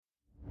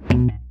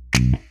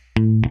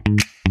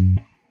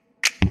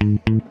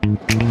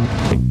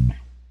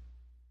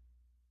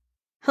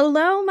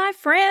Hello, my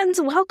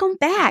friends. Welcome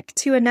back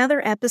to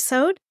another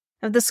episode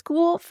of the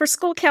School for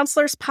School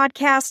Counselors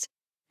podcast.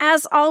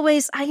 As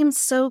always, I am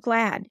so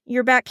glad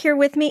you're back here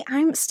with me.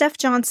 I'm Steph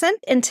Johnson,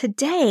 and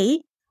today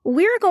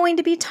we're going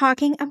to be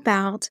talking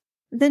about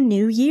the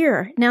new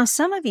year. Now,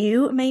 some of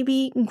you may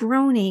be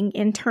groaning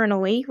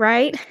internally,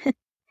 right?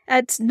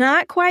 It's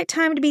not quite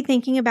time to be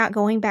thinking about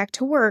going back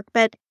to work,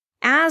 but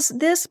as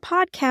this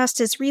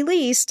podcast is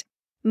released,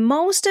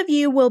 most of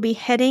you will be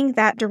heading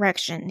that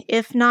direction.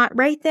 If not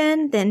right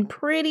then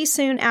pretty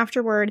soon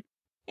afterward.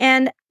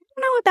 And I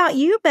don't know about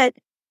you, but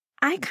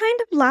I kind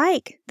of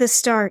like the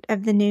start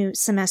of the new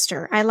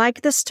semester. I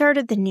like the start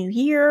of the new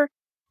year.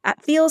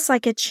 It feels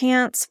like a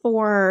chance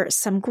for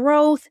some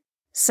growth,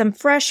 some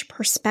fresh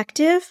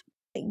perspective.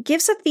 It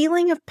gives a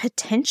feeling of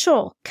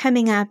potential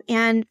coming up.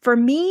 And for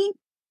me,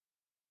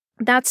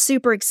 that's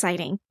super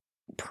exciting.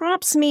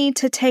 Prompts me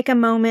to take a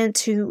moment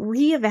to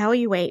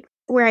reevaluate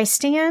where I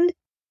stand,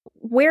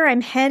 where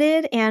I'm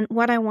headed, and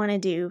what I want to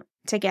do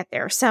to get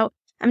there. So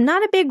I'm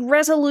not a big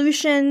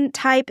resolution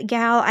type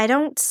gal. I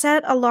don't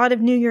set a lot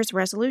of New Year's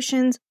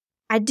resolutions.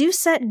 I do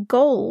set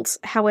goals,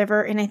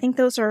 however, and I think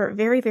those are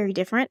very, very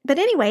different. But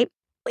anyway,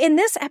 in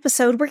this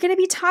episode, we're going to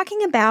be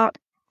talking about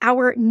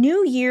our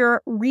New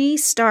Year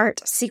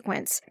restart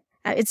sequence.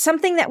 It's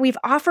something that we've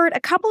offered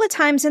a couple of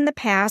times in the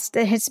past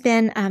that has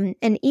been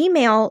an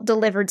email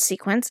delivered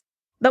sequence,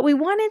 but we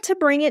wanted to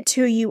bring it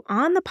to you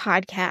on the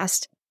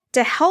podcast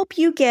to help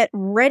you get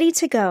ready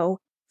to go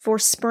for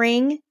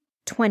spring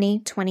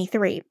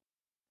 2023.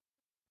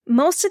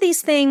 Most of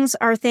these things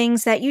are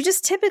things that you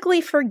just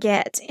typically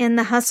forget in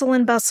the hustle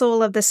and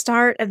bustle of the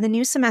start of the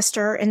new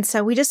semester, and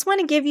so we just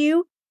want to give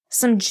you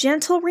some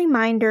gentle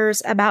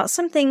reminders about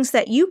some things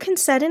that you can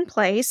set in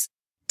place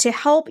to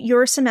help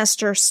your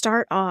semester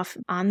start off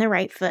on the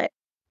right foot.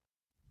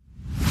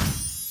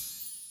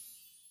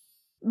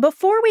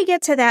 Before we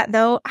get to that,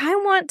 though, I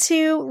want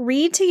to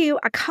read to you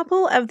a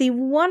couple of the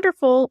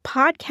wonderful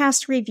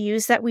podcast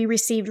reviews that we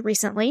received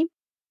recently.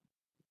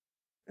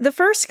 The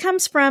first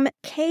comes from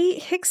Kay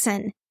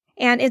Hickson,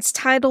 and it's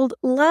titled,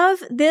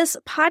 "Love This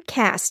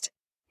Podcast.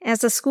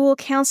 As a school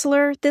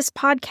counselor, this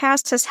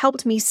podcast has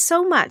helped me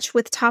so much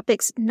with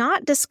topics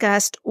not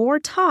discussed or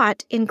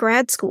taught in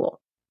grad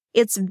school.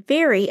 It's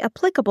very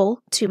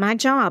applicable to my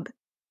job."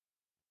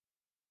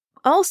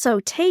 Also,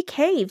 Tay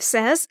Cave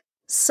says,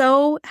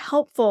 "So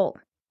helpful.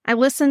 I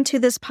listen to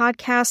this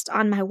podcast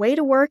on my way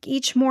to work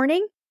each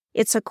morning.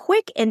 It's a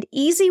quick and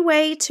easy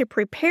way to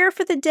prepare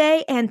for the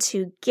day and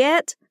to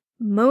get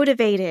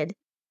motivated."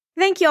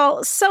 Thank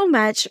y'all so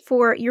much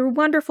for your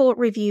wonderful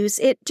reviews.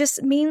 It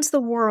just means the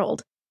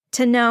world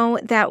to know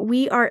that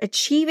we are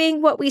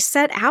achieving what we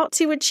set out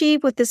to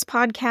achieve with this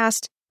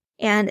podcast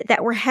and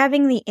that we're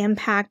having the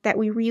impact that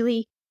we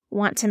really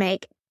want to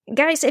make.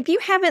 Guys, if you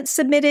haven't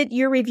submitted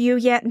your review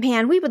yet,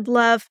 man, we would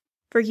love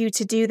for you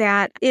to do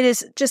that. It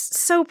is just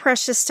so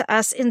precious to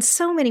us in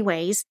so many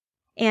ways.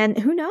 And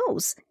who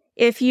knows,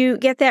 if you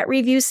get that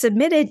review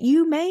submitted,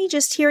 you may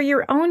just hear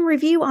your own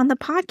review on the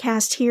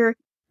podcast here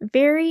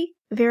very,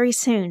 very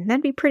soon.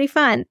 That'd be pretty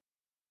fun.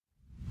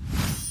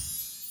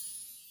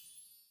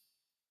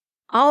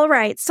 All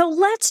right, so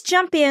let's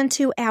jump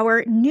into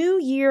our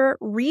New Year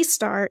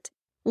restart.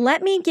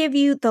 Let me give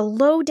you the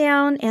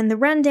lowdown and the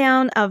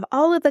rundown of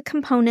all of the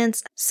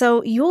components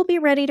so you'll be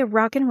ready to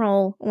rock and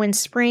roll when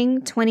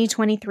spring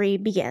 2023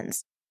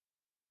 begins.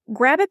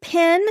 Grab a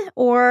pen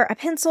or a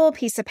pencil,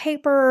 piece of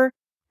paper,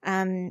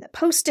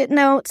 Post-it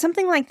note,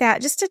 something like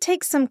that, just to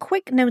take some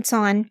quick notes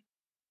on,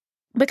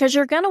 because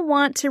you're going to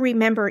want to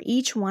remember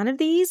each one of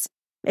these.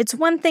 It's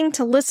one thing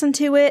to listen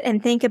to it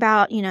and think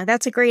about,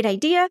 that's a great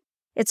idea.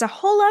 It's a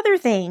whole other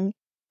thing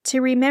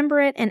to remember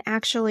it and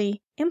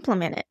actually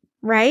implement it.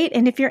 Right?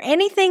 And if you're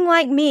anything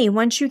like me,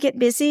 once you get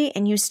busy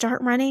and you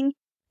start running,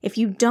 if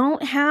you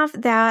don't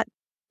have that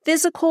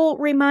physical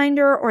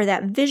reminder or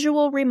that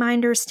visual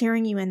reminder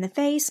staring you in the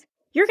face,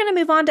 you're going to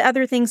move on to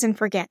other things and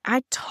forget.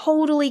 I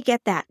totally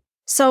get that.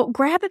 So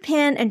grab a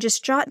pen and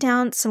just jot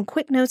down some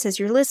quick notes as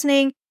you're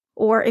listening,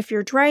 or if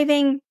you're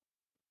driving,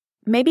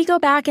 maybe go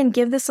back and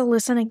give this a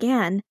listen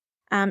again,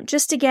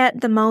 just to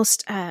get the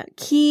most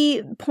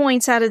key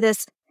points out of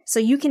this so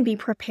you can be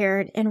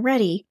prepared and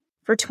ready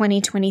for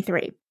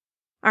 2023.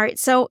 All right,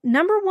 so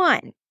number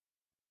one,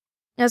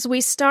 as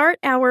we start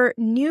our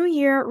New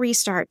Year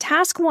restart,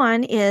 task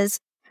one is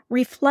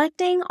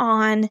reflecting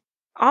on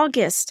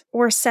August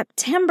or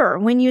September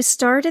when you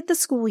started the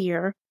school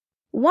year.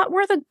 What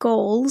were the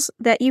goals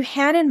that you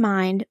had in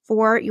mind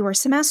for your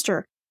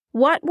semester?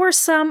 What were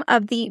some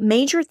of the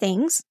major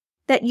things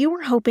that you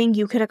were hoping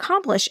you could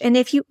accomplish? And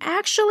if you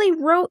actually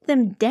wrote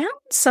them down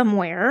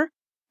somewhere,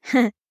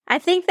 I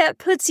think that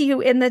puts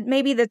you in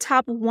maybe the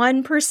top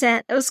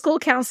 1% of school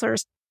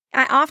counselors.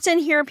 I often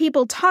hear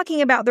people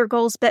talking about their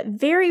goals, but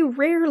very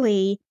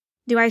rarely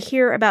do I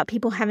hear about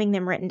people having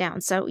them written down.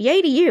 So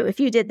yay to you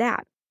if you did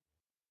that.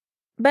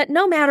 But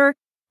no matter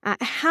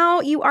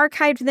how you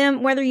archived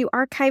them, whether you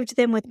archived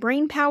them with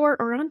brain power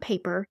or on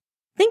paper,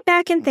 think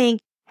back and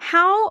think,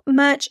 how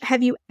much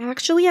have you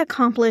actually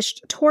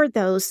accomplished toward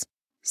those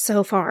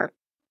so far?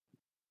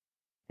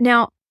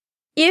 Now,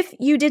 if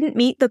you didn't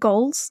meet the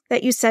goals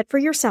that you set for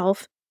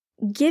yourself,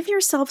 give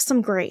yourself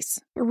some grace.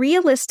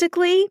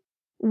 Realistically,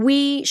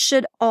 we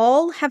should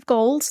all have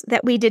goals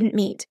that we didn't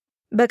meet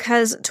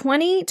because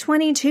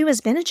 2022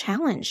 has been a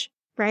challenge,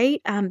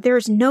 right?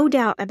 There's no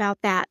doubt about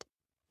that.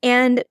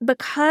 And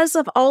because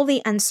of all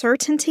the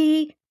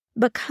uncertainty,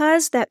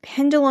 because that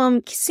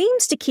pendulum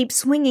seems to keep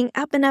swinging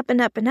up and up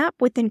and up and up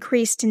with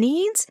increased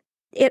needs,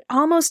 it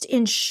almost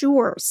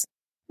ensures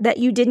that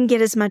you didn't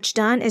get as much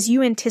done as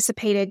you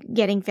anticipated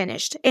getting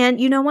finished. And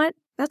you know what?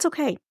 That's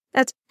okay.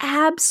 That's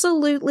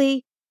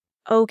absolutely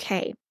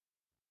okay.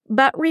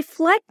 But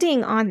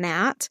reflecting on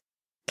that,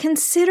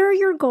 consider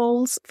your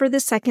goals for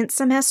the second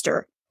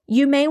semester.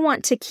 You may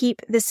want to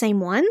keep the same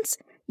ones.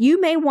 You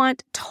may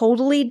want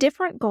totally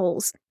different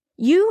goals.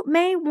 You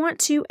may want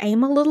to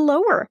aim a little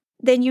lower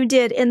than you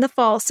did in the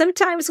fall.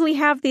 Sometimes we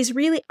have these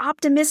really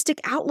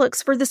optimistic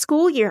outlooks for the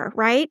school year,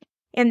 right?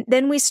 And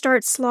then we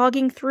start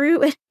slogging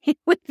through and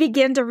we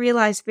begin to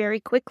realize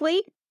very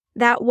quickly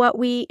that what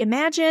we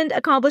imagined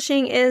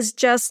accomplishing is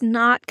just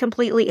not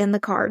completely in the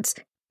cards.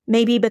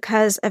 Maybe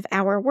because of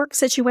our work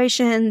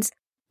situations,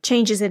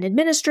 changes in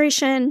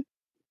administration,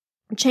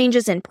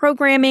 changes in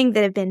programming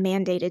that have been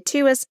mandated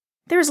to us.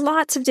 There's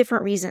lots of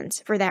different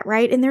reasons for that,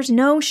 right? And there's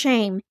no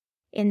shame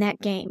in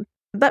that game.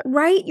 But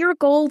write your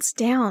goals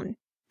down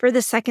for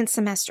the second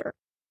semester.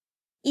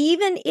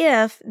 Even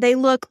if they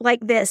look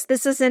like this.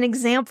 This is an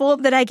example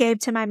that I gave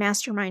to my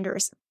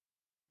masterminders.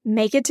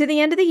 Make it to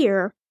the end of the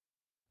year.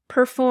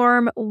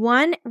 Perform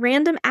one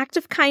random act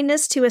of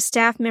kindness to a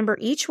staff member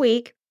each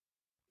week.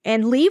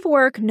 And leave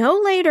work no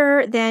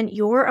later than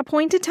your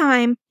appointed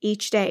time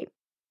each day.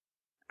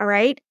 All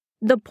right?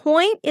 The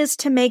point is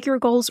to make your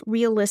goals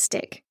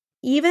realistic.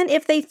 Even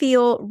if they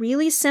feel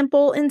really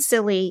simple and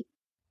silly,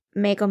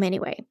 make them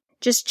anyway.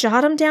 Just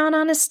jot them down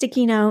on a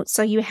sticky note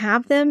so you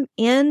have them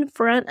in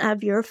front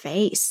of your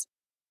face.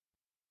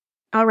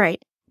 All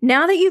right.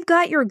 Now that you've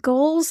got your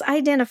goals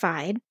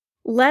identified,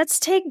 let's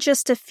take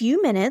just a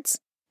few minutes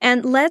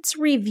and let's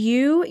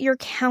review your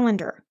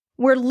calendar.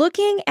 We're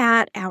looking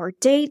at our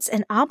dates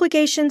and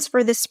obligations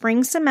for the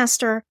spring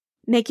semester,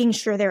 making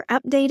sure they're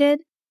updated,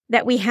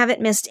 that we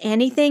haven't missed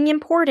anything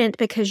important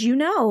because you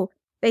know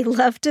they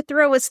love to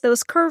throw us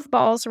those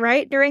curveballs,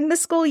 right, during the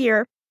school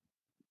year.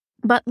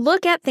 But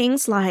look at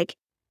things like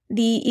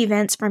the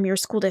events from your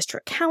school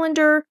district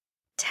calendar,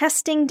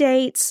 testing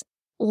dates,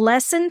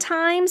 lesson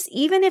times,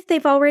 even if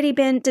they've already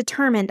been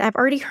determined. I've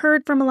already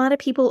heard from a lot of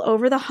people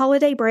over the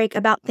holiday break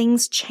about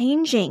things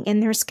changing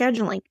in their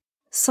scheduling.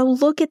 So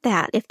look at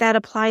that if that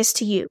applies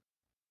to you.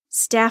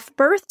 Staff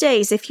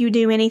birthdays, if you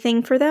do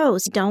anything for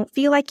those. Don't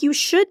feel like you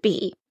should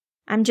be.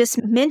 I'm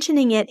just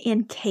mentioning it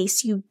in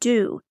case you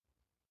do.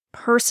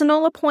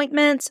 Personal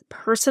appointments,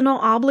 personal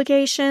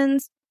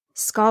obligations,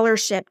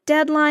 scholarship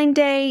deadline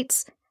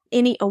dates,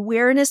 any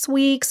awareness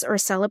weeks or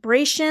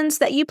celebrations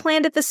that you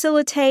plan to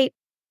facilitate.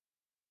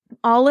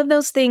 All of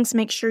those things,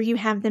 make sure you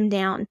have them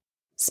down.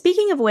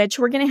 Speaking of which,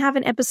 we're going to have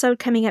an episode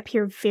coming up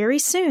here very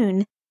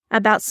soon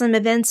about some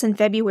events in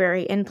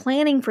February and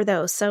planning for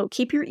those. So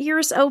keep your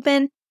ears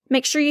open.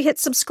 Make sure you hit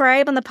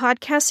subscribe on the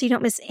podcast so you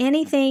don't miss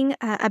anything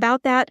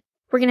about that.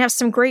 We're going to have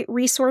some great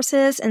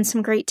resources and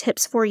some great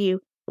tips for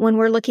you when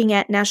we're looking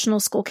at National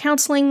School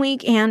Counseling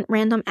Week and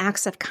Random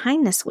Acts of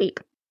Kindness Week.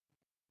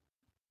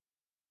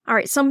 All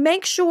right, so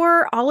make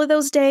sure all of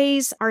those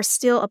days are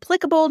still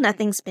applicable.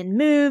 Nothing's been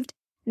moved.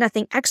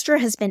 Nothing extra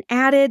has been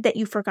added that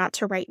you forgot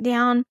to write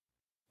down.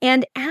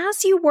 And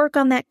as you work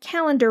on that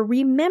calendar,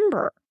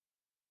 remember,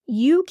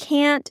 you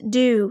can't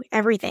do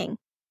everything,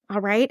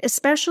 all right?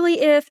 Especially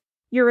if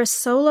you're a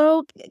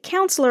solo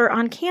counselor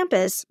on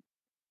campus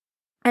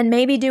and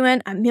maybe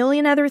doing a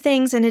million other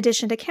things in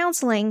addition to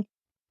counseling.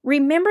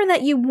 Remember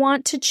that you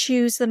want to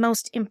choose the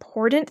most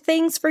important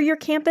things for your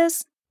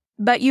campus,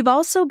 but you've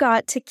also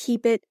got to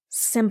keep it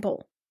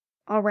simple,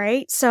 all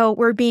right? So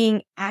we're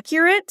being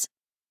accurate.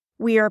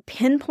 We are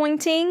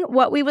pinpointing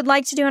what we would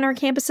like to do on our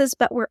campuses,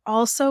 but we're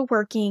also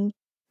working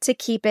to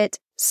keep it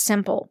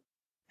simple.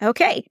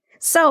 Okay.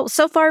 So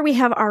far we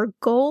have our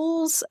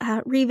goals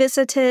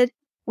revisited.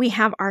 We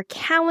have our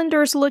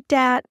calendars looked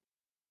at.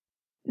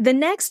 The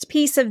next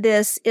piece of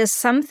this is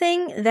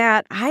something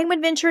that I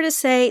would venture to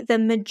say the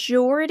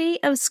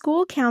majority of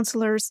school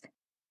counselors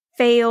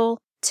fail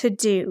to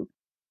do.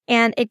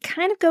 And it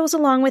kind of goes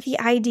along with the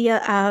idea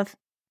of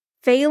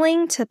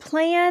failing to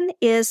plan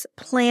is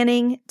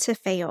planning to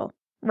fail,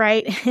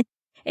 right?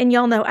 And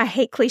y'all know I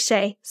hate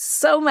cliche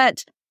so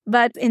much.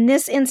 But in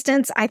this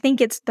instance, I think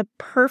it's the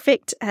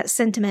perfect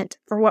sentiment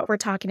for what we're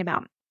talking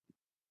about.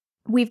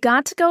 We've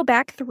got to go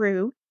back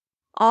through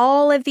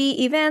all of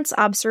the events,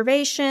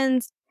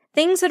 observations,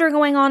 things that are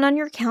going on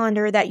your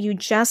calendar that you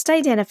just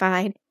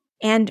identified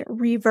and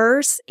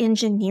reverse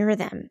engineer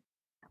them.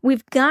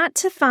 We've got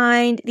to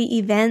find the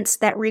events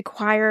that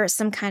require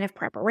some kind of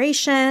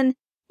preparation,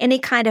 any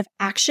kind of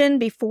action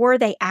before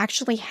they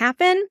actually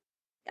happen.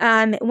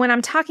 When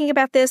I'm talking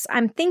about this,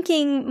 I'm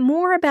thinking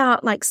more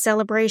about like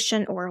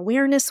celebration or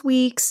awareness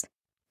weeks,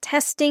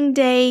 testing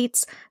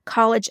dates,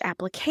 college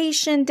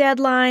application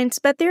deadlines,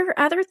 but there are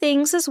other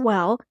things as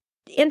well.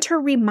 Enter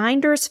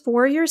reminders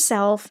for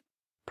yourself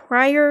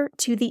prior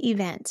to the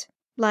event,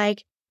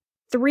 like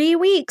 3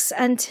 weeks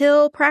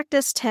until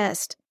practice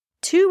test,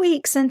 2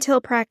 weeks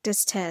until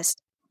practice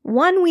test,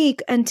 1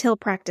 week until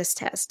practice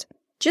test.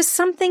 Just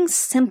something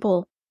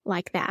simple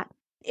like that.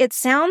 It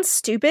sounds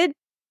stupid,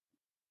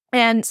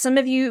 and some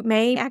of you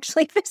may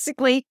actually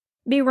physically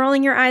be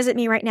rolling your eyes at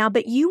me right now,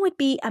 but you would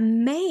be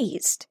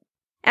amazed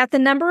at the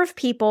number of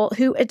people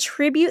who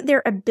attribute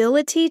their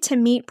ability to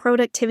meet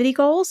productivity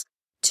goals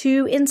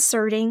to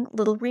inserting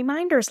little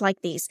reminders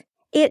like these.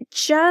 It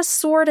just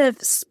sort of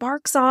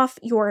sparks off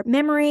your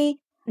memory,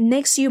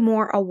 makes you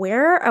more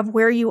aware of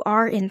where you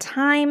are in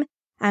time,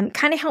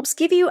 kind of helps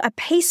give you a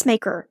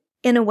pacemaker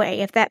in a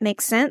way, if that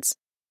makes sense.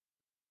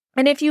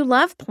 And if you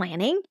love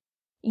planning,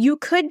 you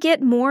could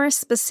get more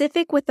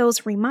specific with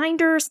those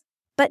reminders,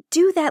 but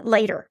do that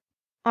later.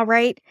 All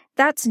right?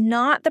 That's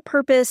not the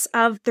purpose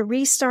of the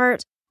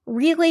restart.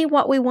 Really,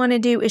 what we want to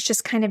do is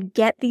just kind of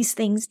get these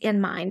things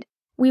in mind.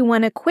 We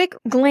want a quick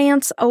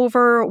glance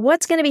over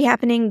what's going to be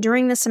happening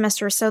during the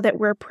semester so that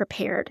we're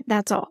prepared.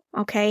 That's all.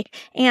 Okay?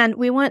 And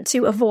we want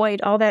to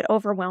avoid all that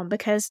overwhelm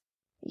because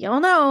y'all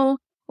know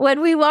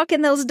when we walk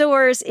in those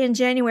doors in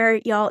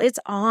January, y'all, it's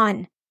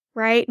on,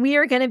 right? We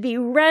are going to be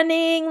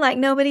running like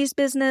nobody's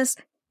business.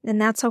 And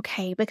that's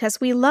okay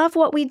because we love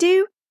what we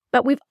do,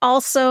 but we've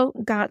also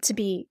got to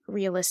be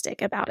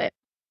realistic about it.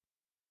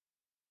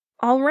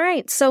 All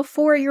right, so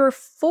for your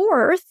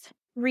fourth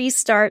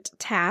restart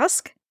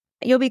task,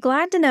 you'll be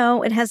glad to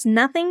know it has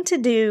nothing to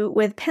do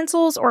with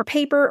pencils or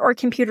paper or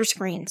computer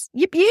screens.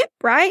 Yep,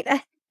 right?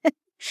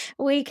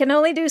 We can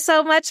only do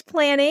so much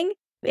planning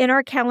in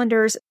our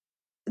calendars.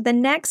 The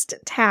next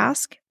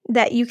task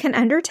that you can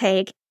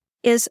undertake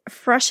is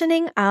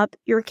freshening up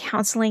your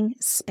counseling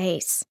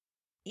space.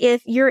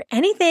 If you're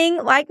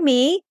anything like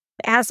me,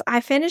 as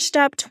I finished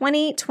up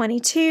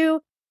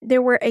 2022,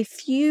 there were a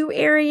few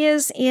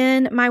areas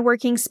in my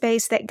working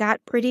space that got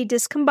pretty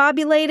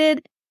discombobulated,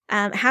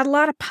 had a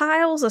lot of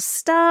piles of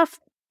stuff,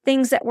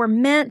 things that were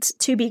meant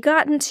to be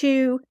gotten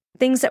to,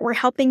 things that were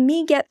helping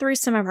me get through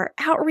some of our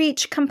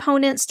outreach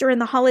components during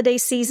the holiday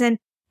season.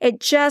 It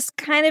just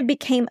kind of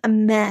became a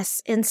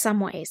mess in some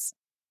ways.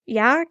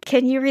 Yeah,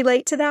 can you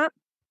relate to that?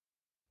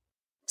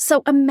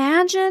 So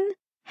imagine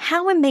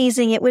how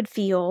amazing it would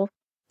feel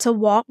to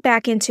walk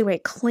back into a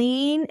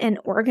clean and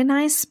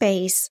organized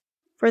space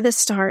for the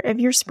start of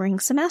your spring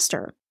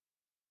semester.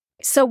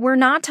 So we're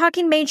not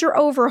talking major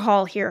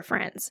overhaul here,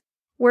 friends.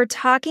 We're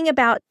talking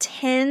about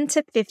 10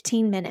 to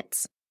 15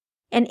 minutes.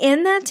 And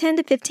in that 10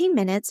 to 15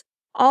 minutes,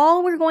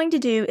 all we're going to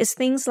do is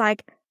things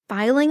like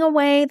filing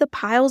away the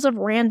piles of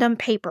random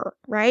paper,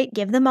 right?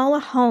 Give them all a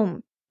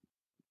home.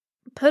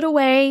 Put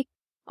away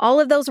all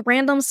of those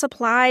random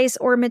supplies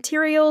or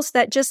materials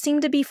that just seem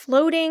to be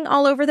floating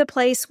all over the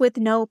place with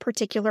no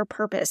particular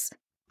purpose.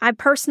 I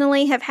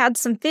personally have had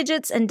some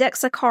fidgets and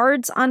decks of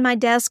cards on my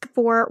desk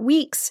for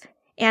weeks,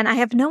 and I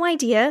have no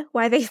idea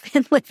why they've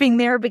been living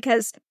there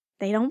because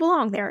they don't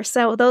belong there.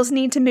 So those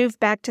need to move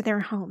back to their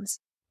homes.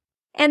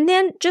 And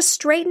then just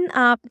straighten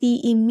up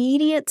the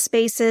immediate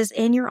spaces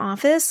in your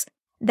office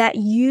that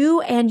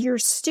you and your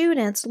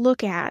students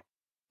look at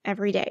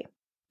every day.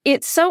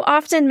 It so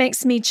often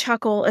makes me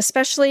chuckle,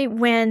 especially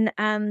when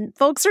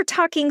folks are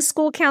talking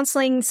school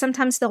counseling.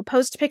 Sometimes they'll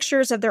post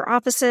pictures of their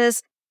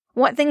offices,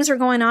 what things are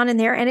going on in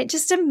there. And it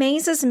just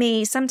amazes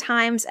me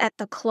sometimes at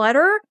the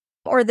clutter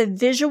or the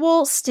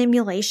visual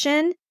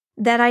stimulation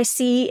that I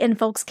see in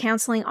folks'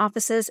 counseling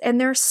offices. And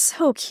they're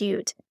so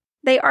cute.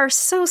 They are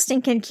so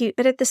stinking cute.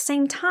 But at the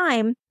same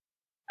time,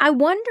 I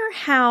wonder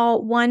how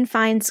one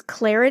finds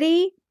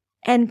clarity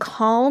and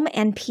calm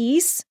and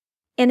peace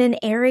in an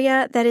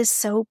area that is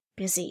so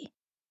busy.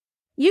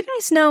 You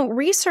guys know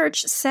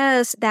research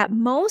says that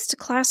most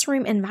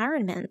classroom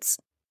environments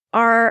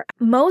are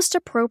most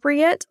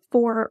appropriate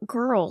for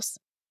girls.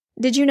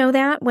 Did you know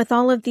that? With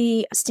all of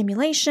the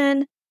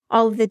stimulation,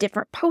 all of the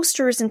different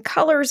posters and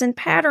colors and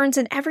patterns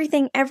and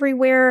everything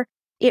everywhere,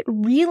 it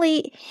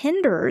really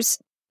hinders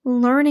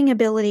learning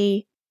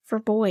ability for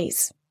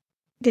boys.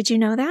 Did you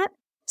know that?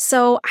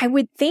 So I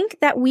would think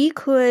that we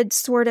could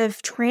sort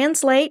of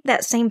translate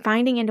that same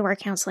finding into our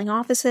counseling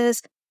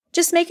offices,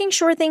 just making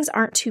sure things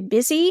aren't too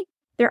busy.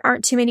 There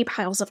aren't too many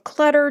piles of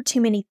clutter, too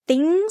many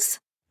things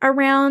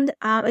around.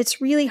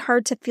 It's really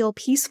hard to feel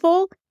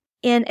peaceful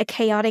in a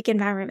chaotic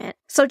environment.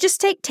 So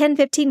just take 10,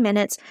 15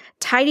 minutes,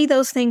 tidy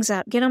those things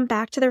up, get them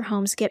back to their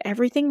homes, get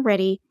everything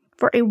ready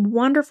for a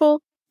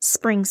wonderful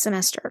spring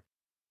semester.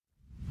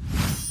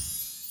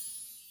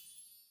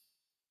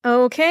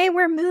 Okay,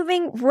 we're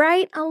moving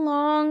right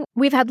along.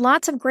 We've had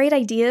lots of great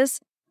ideas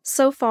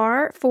so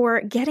far for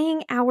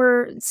getting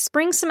our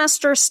spring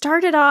semester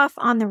started off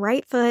on the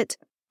right foot.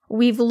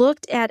 We've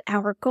looked at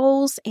our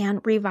goals and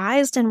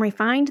revised and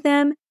refined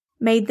them,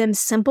 made them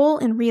simple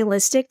and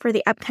realistic for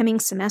the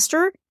upcoming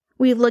semester.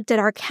 We've looked at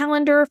our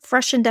calendar,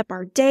 freshened up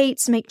our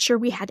dates, made sure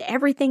we had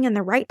everything in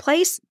the right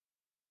place.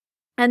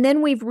 And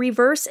then we've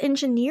reverse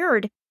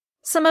engineered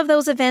some of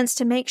those events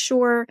to make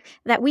sure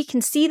that we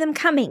can see them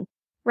coming,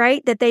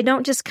 right? That they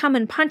don't just come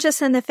and punch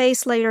us in the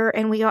face later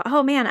and we go,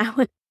 oh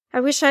man, I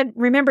wish I'd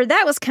remembered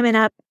that was coming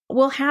up.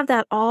 We'll have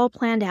that all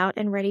planned out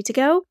and ready to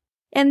go.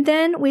 And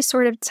then we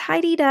sort of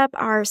tidied up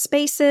our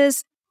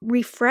spaces,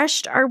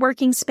 refreshed our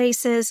working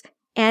spaces,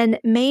 and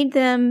made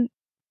them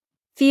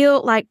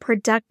feel like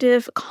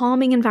productive,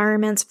 calming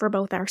environments for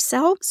both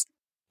ourselves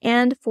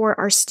and for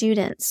our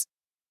students.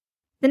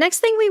 The next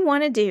thing we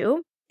want to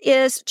do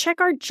is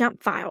check our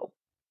jump file.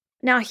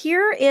 Now,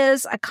 here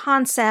is a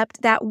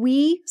concept that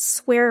we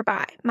swear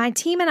by. My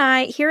team and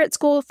I here at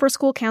School for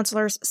School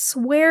Counselors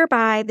swear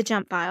by the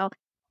jump file,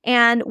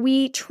 and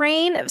we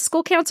train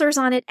school counselors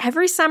on it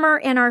every summer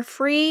in our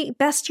free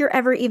Best Year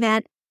Ever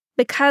event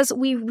because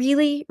we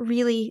really,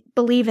 really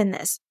believe in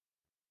this.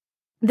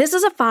 This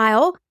is a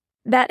file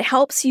that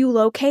helps you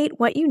locate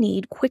what you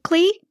need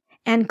quickly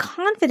and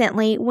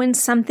confidently when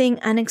something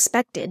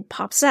unexpected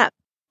pops up.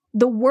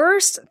 The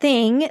worst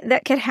thing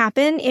that could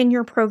happen in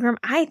your program,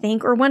 I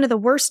think, or one of the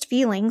worst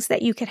feelings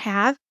that you could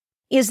have,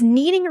 is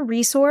needing a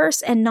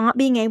resource and not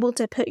being able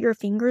to put your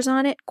fingers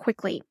on it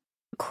quickly.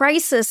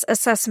 Crisis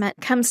assessment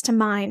comes to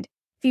mind.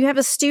 If you have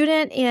a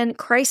student in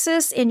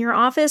crisis in your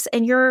office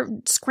and you're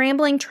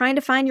scrambling trying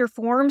to find your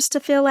forms to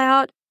fill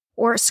out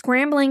or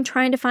scrambling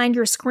trying to find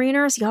your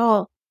screeners,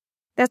 y'all,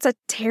 that's a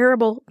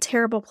terrible,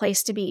 terrible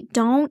place to be.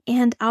 Don't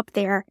end up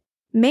there.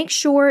 Make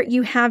sure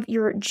you have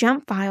your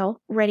jump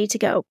file ready to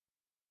go.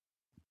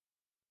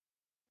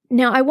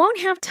 Now, I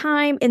won't have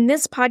time in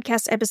this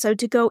podcast episode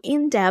to go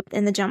in depth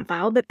in the jump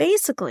file, but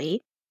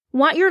basically,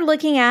 what you're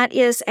looking at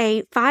is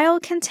a file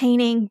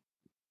containing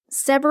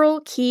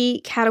several key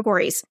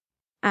categories.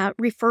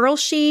 Referral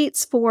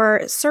sheets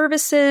for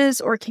services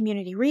or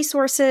community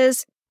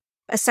resources,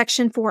 a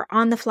section for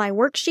on-the-fly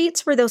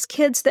worksheets for those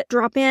kids that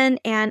drop in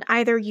and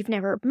either you've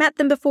never met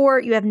them before,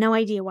 you have no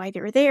idea why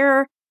they're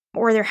there,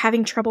 or they're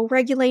having trouble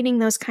regulating,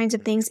 those kinds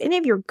of things. Any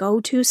of your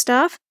go-to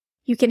stuff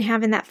you can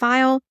have in that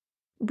file.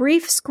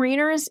 Brief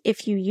screeners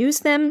if you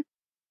use them.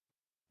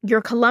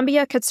 Your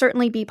Columbia could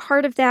certainly be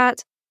part of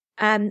that.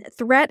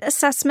 Threat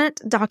assessment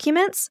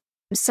documents.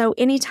 So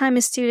anytime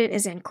a student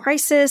is in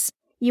crisis,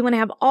 you want to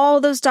have all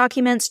those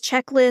documents,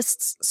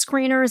 checklists,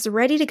 screeners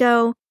ready to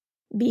go.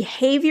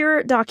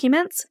 Behavior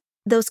documents.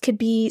 Those could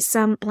be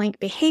some blank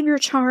behavior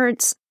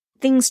charts,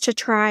 things to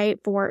try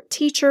for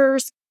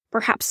teachers,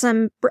 perhaps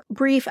some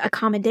brief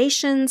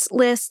accommodations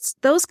lists,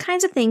 those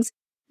kinds of things,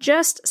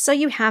 just so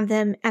you have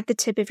them at the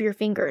tip of your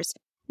fingers.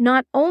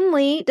 Not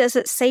only does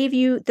it save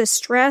you the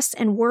stress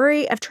and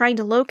worry of trying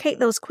to locate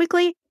those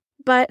quickly,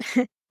 but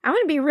I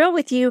want to be real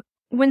with you.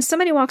 When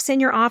somebody walks in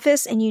your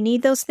office and you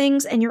need those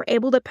things and you're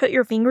able to put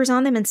your fingers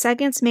on them in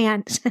seconds,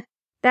 man,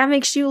 that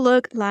makes you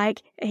look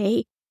like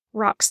a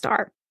rock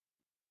star.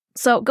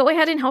 So go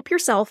ahead and help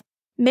yourself.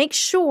 Make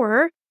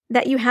sure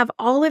that you have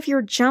all of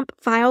your jump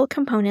file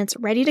components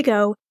ready to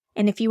go.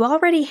 And if you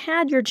already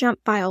had your jump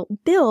file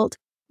built,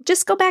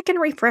 just go back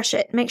and refresh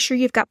it. Make sure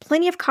you've got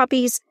plenty of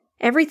copies,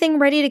 everything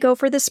ready to go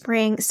for the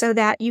spring so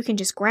that you can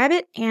just grab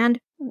it and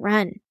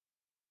run.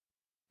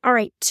 All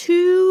right,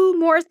 2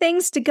 more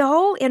things to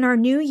go in our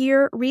new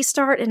year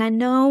restart. And I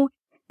know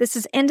this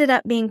has ended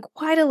up being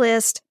quite a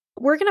list.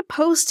 We're going to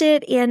post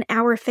it in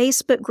our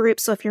Facebook group.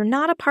 So if you're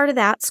not a part of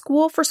that,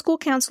 School for School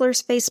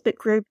Counselors Facebook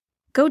group,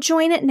 go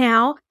join it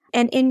now.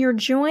 And in your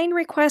join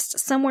request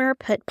somewhere,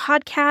 put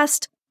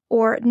podcast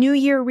or New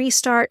Year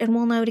Restart, and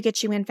we'll know to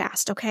get you in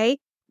fast, okay?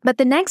 But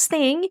the next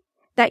thing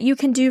that you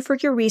can do for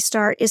your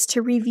restart is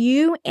to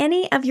review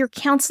any of your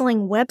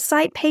counseling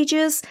website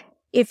pages.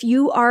 If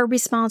you are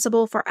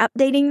responsible for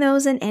updating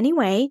those in any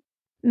way,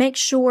 make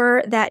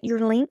sure that your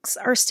links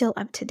are still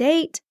up to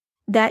date,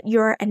 that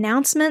your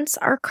announcements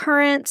are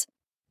current,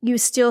 you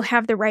still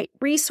have the right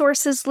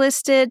resources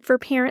listed for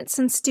parents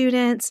and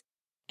students.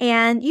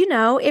 And,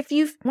 if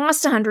you've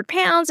lost 100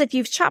 pounds, if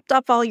you've chopped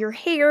off all your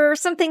hair,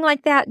 something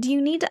like that, do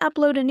you need to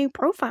upload a new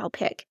profile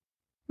pic?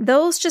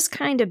 Those just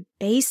kind of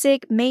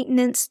basic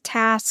maintenance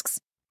tasks.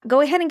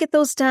 Go ahead and get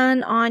those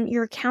done on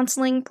your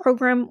counseling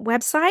program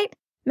website.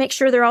 Make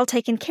sure they're all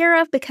taken care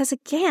of because,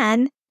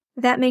 again,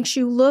 that makes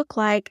you look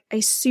like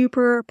a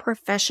super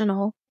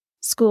professional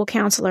school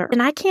counselor.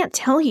 And I can't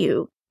tell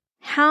you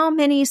how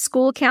many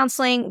school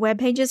counseling web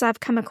pages I've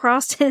come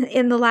across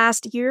in the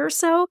last year or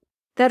so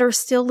that are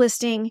still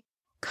listing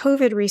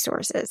COVID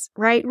resources,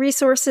 right?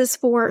 Resources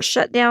for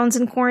shutdowns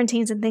and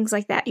quarantines and things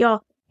like that.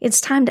 Y'all, it's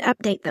time to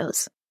update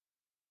those.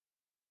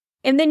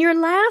 And then your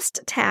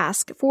last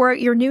task for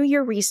your New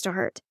Year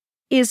restart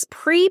is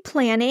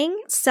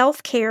pre-planning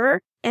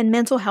self-care and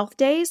mental health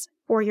days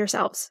for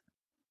yourselves.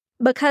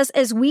 Because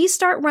as we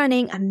start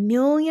running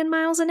 1,000,000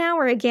 miles an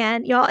hour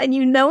again, y'all, and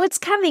you know it's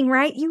coming,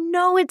 right? You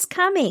know it's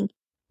coming.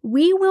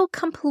 We will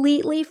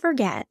completely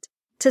forget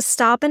to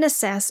stop and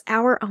assess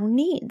our own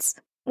needs.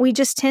 We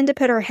just tend to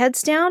put our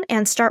heads down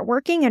and start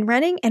working and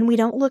running, and we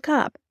don't look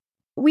up.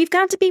 We've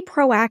got to be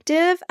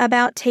proactive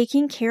about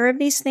taking care of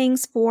these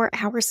things for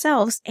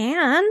ourselves.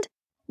 And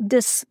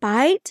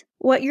despite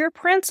what your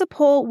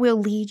principal will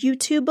lead you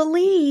to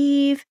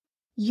believe,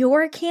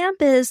 your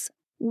campus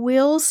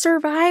will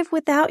survive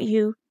without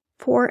you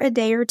for a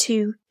day or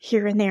two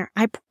here and there.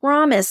 I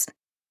promise.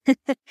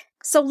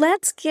 So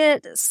let's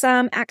get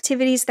some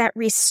activities that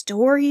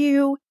restore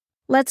you.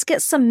 Let's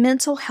get some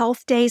mental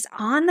health days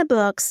on the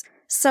books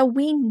so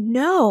we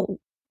know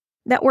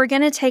that we're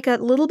going to take a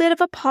little bit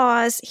of a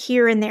pause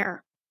here and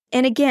there.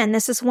 And again,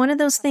 this is one of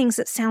those things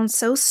that sounds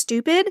so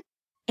stupid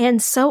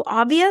and so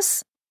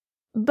obvious,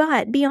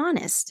 but be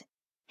honest.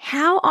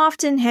 How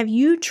often have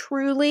you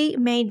truly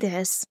made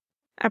this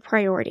a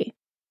priority?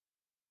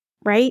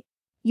 Right?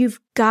 You've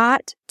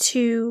got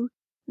to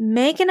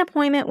make an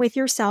appointment with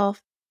yourself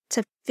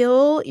to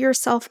fill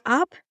yourself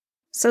up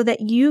so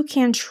that you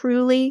can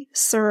truly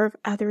serve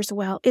others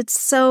well. It's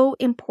so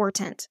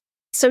important.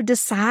 So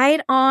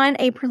decide on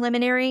a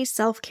preliminary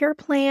self-care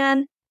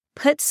plan,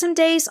 put some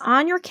days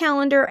on your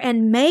calendar,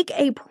 and make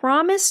a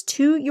promise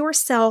to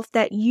yourself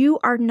that you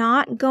are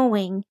not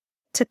going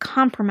to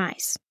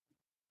compromise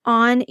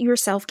on your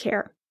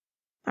self-care.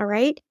 All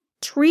right?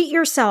 Treat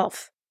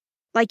yourself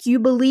like you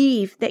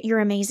believe that you're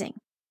amazing,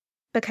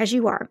 because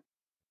you are.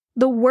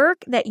 The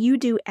work that you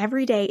do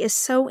every day is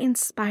so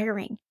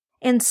inspiring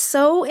and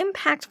so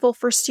impactful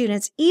for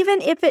students,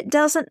 even if it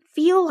doesn't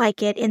feel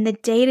like it in the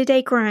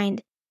day-to-day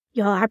grind.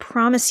 Y'all, I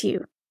promise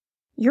you,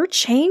 you're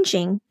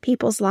changing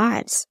people's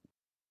lives.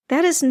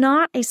 That is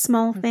not a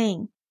small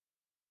thing.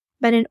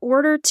 But in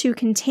order to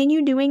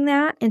continue doing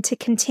that and to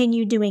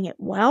continue doing it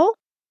well,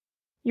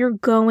 you're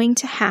going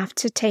to have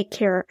to take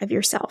care of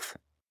yourself.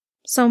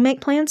 So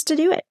make plans to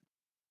do it.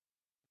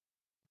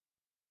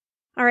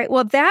 All right,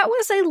 well, that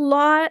was a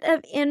lot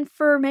of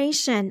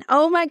information.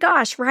 Oh my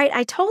gosh, right?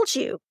 I told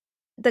you.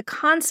 The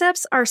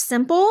concepts are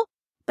simple,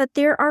 but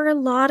there are a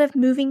lot of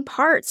moving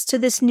parts to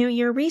this New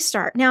Year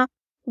restart. Now,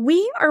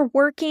 we are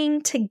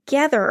working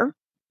together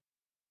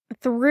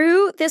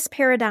through this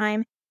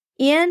paradigm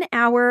in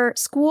our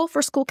School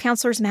for School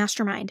Counselors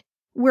Mastermind.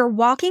 We're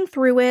walking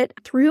through it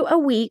through a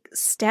week,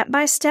 step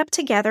by step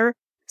together,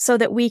 so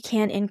that we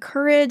can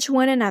encourage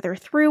one another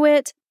through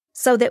it,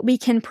 so that we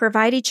can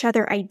provide each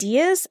other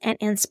ideas and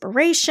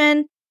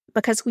inspiration,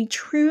 because we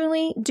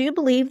truly do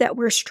believe that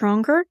we're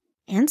stronger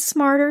and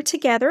smarter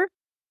together.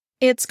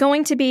 It's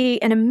going to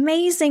be an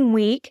amazing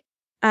week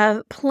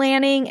of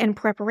planning and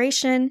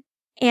preparation.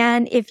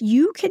 And if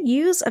you could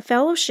use a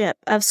fellowship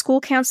of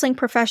school counseling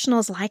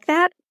professionals like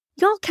that,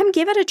 y'all come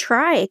give it a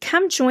try.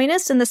 Come join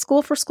us in the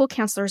School for School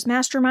Counselors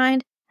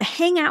Mastermind.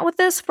 Hang out with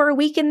us for a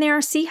week in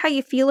there. See how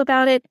you feel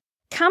about it.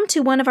 Come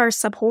to one of our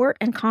support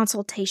and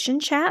consultation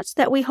chats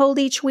that we hold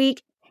each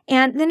week.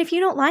 And then if you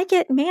don't like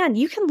it, man,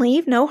 you can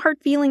leave. No hard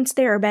feelings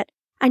there. But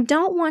I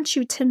don't want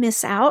you to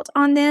miss out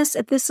on this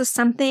if this is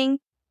something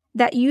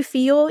that you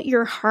feel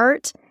your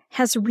heart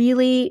has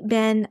really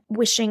been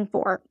wishing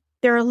for.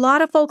 There are a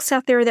lot of folks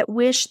out there that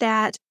wish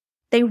that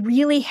they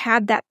really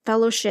had that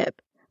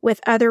fellowship with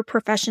other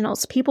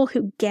professionals, people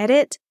who get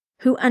it,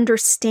 who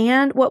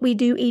understand what we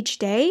do each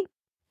day,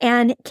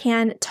 and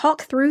can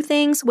talk through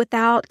things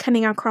without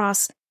coming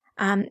across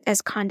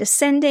as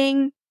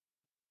condescending,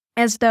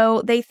 as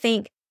though they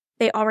think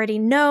they already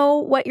know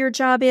what your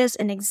job is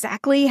and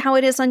exactly how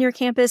it is on your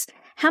campus.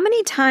 How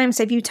many times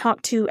have you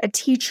talked to a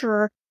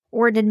teacher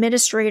or an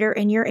administrator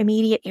in your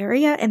immediate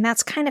area, and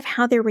that's kind of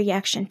how their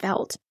reaction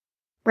felt,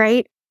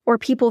 right? Or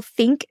people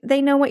think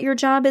they know what your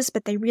job is,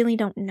 but they really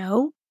don't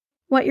know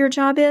what your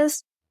job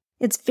is.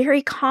 It's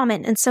very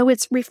common, and so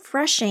it's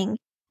refreshing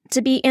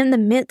to be in the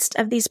midst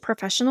of these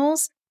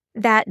professionals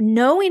that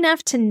know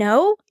enough to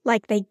know,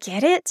 like they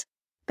get it,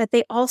 but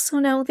they also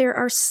know there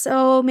are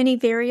so many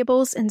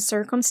variables and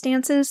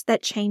circumstances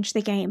that change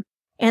the game.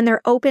 And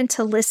they're open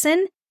to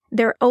listen,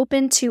 they're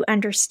open to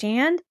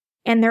understand,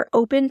 and they're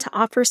open to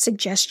offer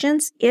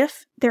suggestions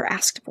if they're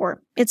asked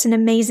for. It's an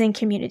amazing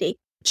community.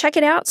 Check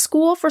it out,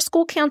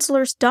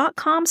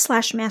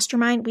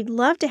 schoolforschoolcounselors.com/mastermind. We'd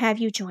love to have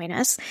you join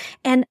us.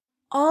 And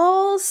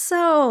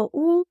also,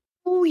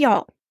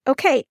 y'all,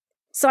 okay,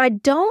 so I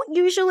don't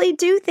usually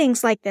do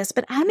things like this,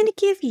 but I'm going to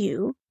give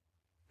you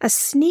a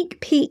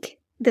sneak peek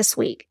this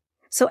week.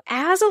 So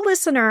as a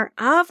listener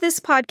of this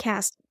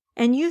podcast,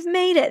 and you've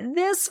made it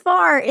this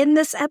far in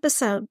this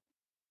episode,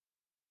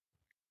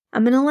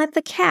 I'm going to let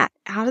the cat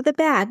out of the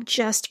bag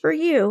just for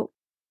you.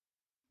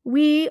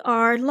 We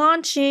are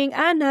launching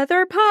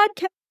another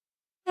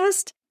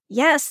podcast.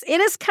 Yes,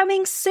 it is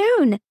coming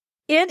soon.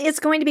 It is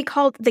going to be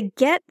called the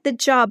Get the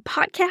Job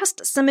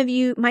Podcast. Some of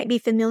you might be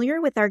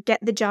familiar with our Get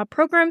the Job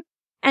program,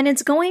 and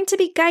it's going to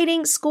be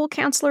guiding school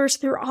counselors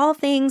through all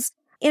things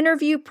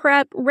interview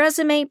prep,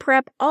 resume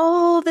prep,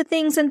 all the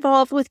things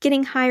involved with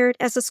getting hired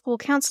as a school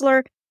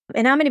counselor.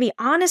 And I'm going to be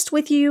honest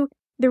with you,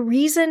 the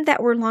reason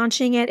that we're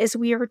launching it is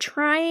we are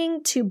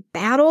trying to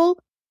battle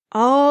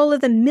all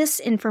of the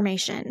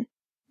misinformation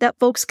that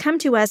folks come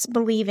to us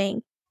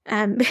believing.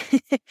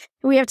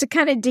 We have to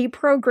kind of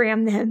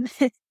deprogram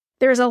them.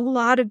 There's a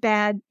lot of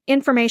bad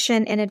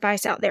information and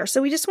advice out there.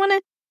 So we just want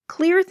to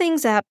clear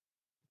things up.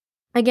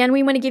 Again,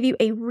 we want to give you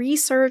a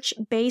research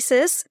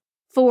basis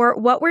for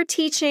what we're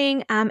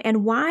teaching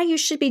and why you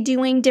should be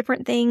doing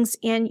different things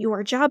in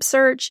your job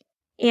search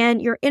in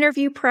your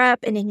interview prep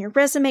and in your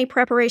resume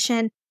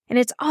preparation. And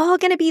it's all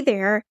going to be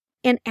there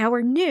in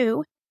our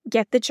new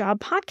Get the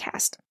Job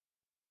podcast.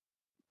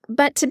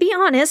 But to be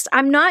honest,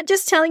 I'm not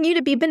just telling you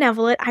to be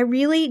benevolent. I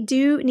really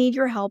do need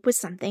your help with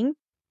something.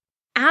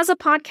 As a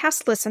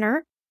podcast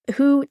listener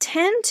who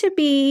tend to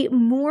be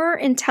more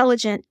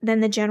intelligent than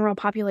the general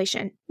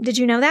population. Did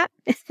you know that?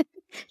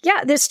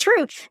 Yeah, that's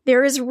true.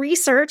 There is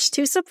research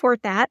to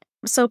support that.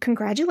 So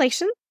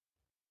congratulations.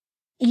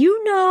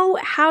 You know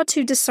how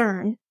to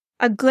discern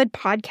a good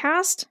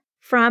podcast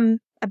from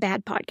a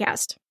bad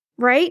podcast,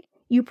 right?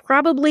 You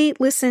probably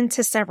listen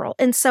to several.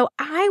 And so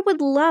I would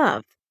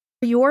love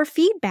your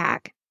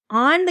feedback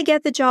on the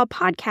Get the Job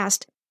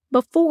podcast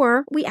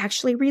before we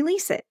actually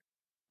release it.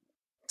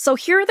 So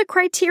here are the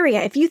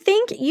criteria. If you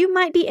think you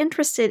might be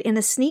interested in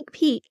a sneak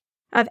peek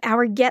of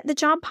our Get the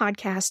Job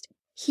podcast,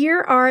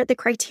 here are the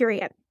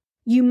criteria.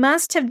 You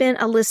must have been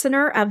a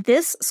listener of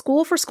this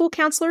School for School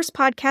Counselors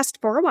podcast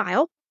for a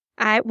while.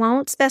 I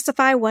won't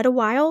specify what a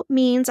while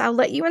means. I'll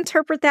let you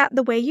interpret that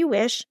the way you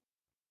wish.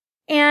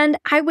 And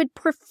I would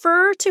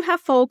prefer to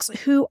have folks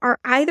who are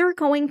either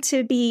going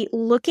to be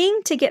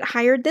looking to get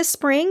hired this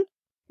spring,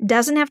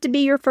 doesn't have to be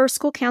your first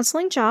school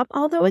counseling job,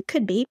 although it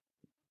could be,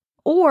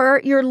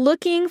 or you're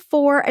looking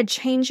for a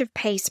change of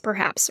pace,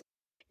 perhaps.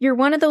 You're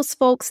one of those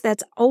folks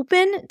that's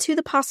open to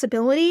the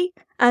possibility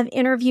of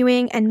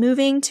interviewing and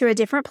moving to a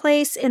different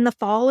place in the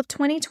fall of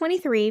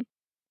 2023.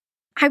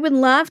 I would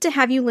love to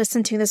have you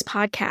listen to this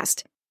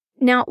podcast.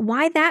 Now,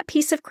 why that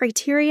piece of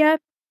criteria?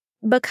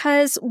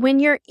 Because when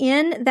you're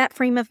in that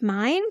frame of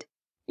mind,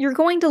 you're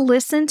going to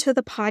listen to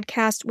the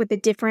podcast with a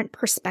different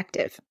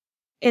perspective.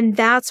 And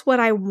that's what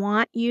I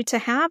want you to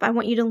have. I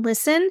want you to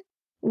listen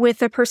with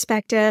the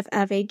perspective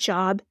of a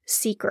job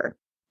seeker.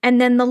 And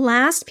then the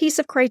last piece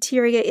of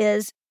criteria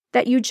is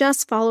that you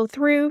just follow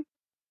through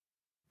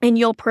and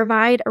you'll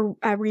provide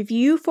a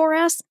review for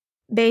us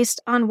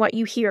based on what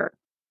you hear.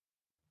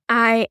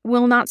 I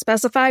will not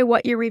specify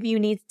what your review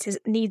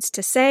needs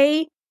to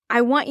say.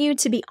 I want you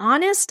to be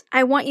honest.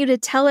 I want you to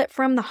tell it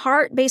from the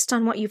heart based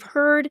on what you've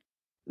heard,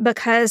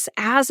 because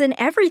as in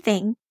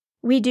everything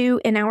we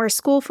do in our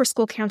School for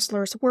School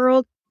Counselors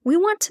world, we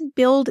want to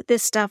build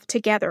this stuff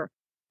together.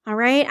 All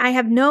right. I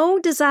have no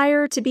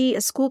desire to be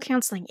a school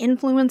counseling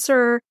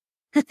influencer.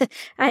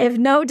 I have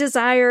no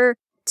desire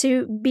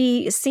to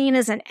be seen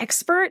as an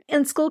expert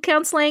in school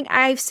counseling.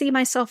 I see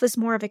myself as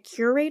more of a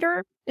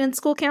curator in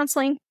school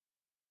counseling.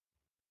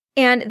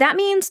 And that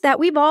means that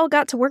we've all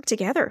got to work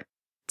together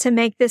to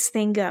make this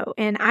thing go.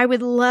 And I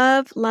would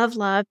love, love,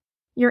 love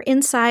your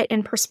insight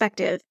and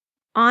perspective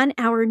on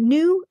our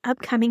new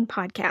upcoming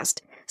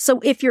podcast. So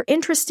if you're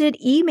interested,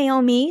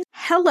 email me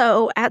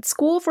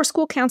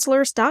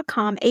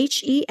hello@schoolforschoolcounselors.com,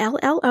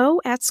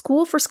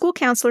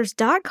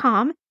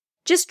 HELLO@schoolforschoolcounselors.com.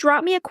 Just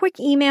drop me a quick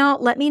email.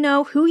 Let me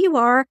know who you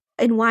are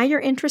and why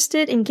you're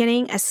interested in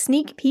getting a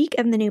sneak peek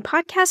of the new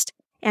podcast.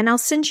 And I'll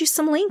send you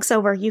some links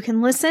over. You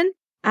can listen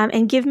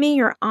and give me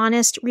your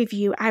honest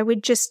review. I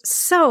would just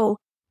so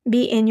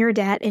be in your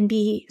debt and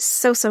be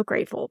so, so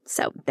grateful.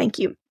 So thank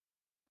you.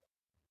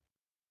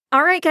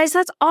 All right, guys,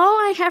 that's all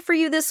I have for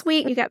you this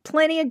week. You got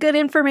plenty of good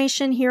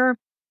information here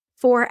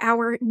for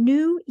our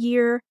new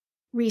year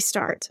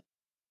restart.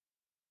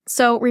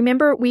 So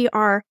remember, we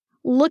are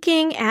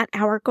looking at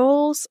our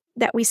goals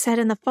that we set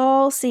in the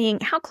fall,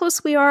 seeing how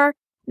close we are,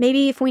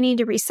 maybe if we need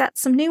to reset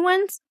some new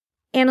ones,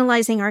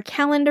 analyzing our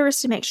calendars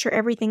to make sure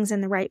everything's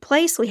in the right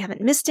place, we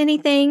haven't missed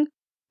anything.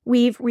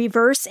 We've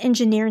reverse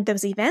engineered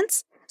those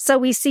events so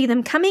we see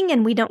them coming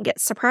and we don't get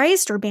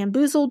surprised or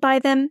bamboozled by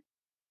them.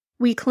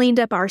 We cleaned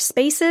up our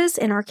spaces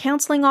in our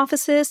counseling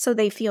offices so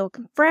they feel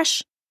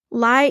fresh,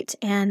 light,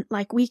 and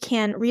like we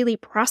can really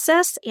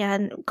process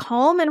and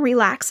calm and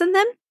relax in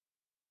them.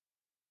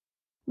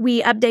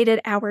 We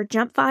updated our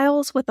jump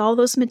files with all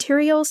those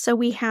materials so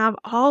we have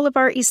all of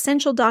our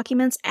essential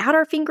documents at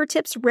our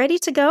fingertips ready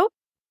to go.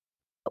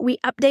 We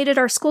updated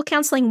our school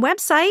counseling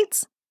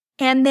websites,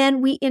 and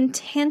then we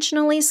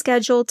intentionally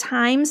scheduled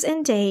times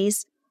and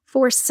days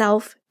for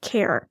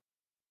self-care.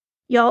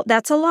 Y'all,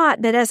 that's a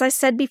lot, but as I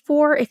said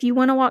before, if you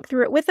want to walk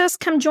through it with us,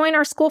 come join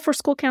our School for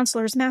School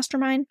Counselors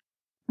Mastermind.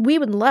 We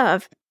would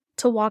love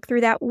to walk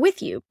through that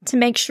with you to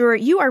make sure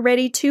you are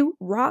ready to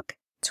rock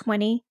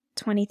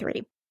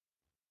 2023.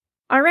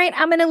 All right,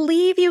 I'm going to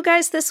leave you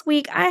guys this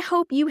week. I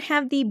hope you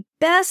have the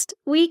best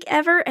week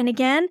ever. And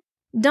again,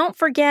 don't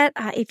forget,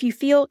 if you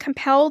feel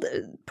compelled,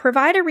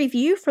 provide a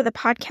review for the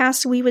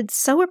podcast. We would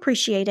so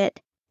appreciate it.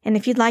 And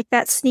if you'd like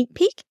that sneak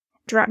peek,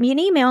 drop me an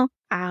email.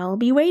 I'll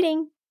be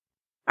waiting.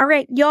 All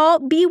right, y'all,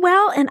 be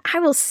well, and I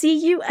will see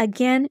you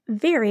again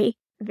very,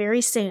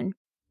 very soon.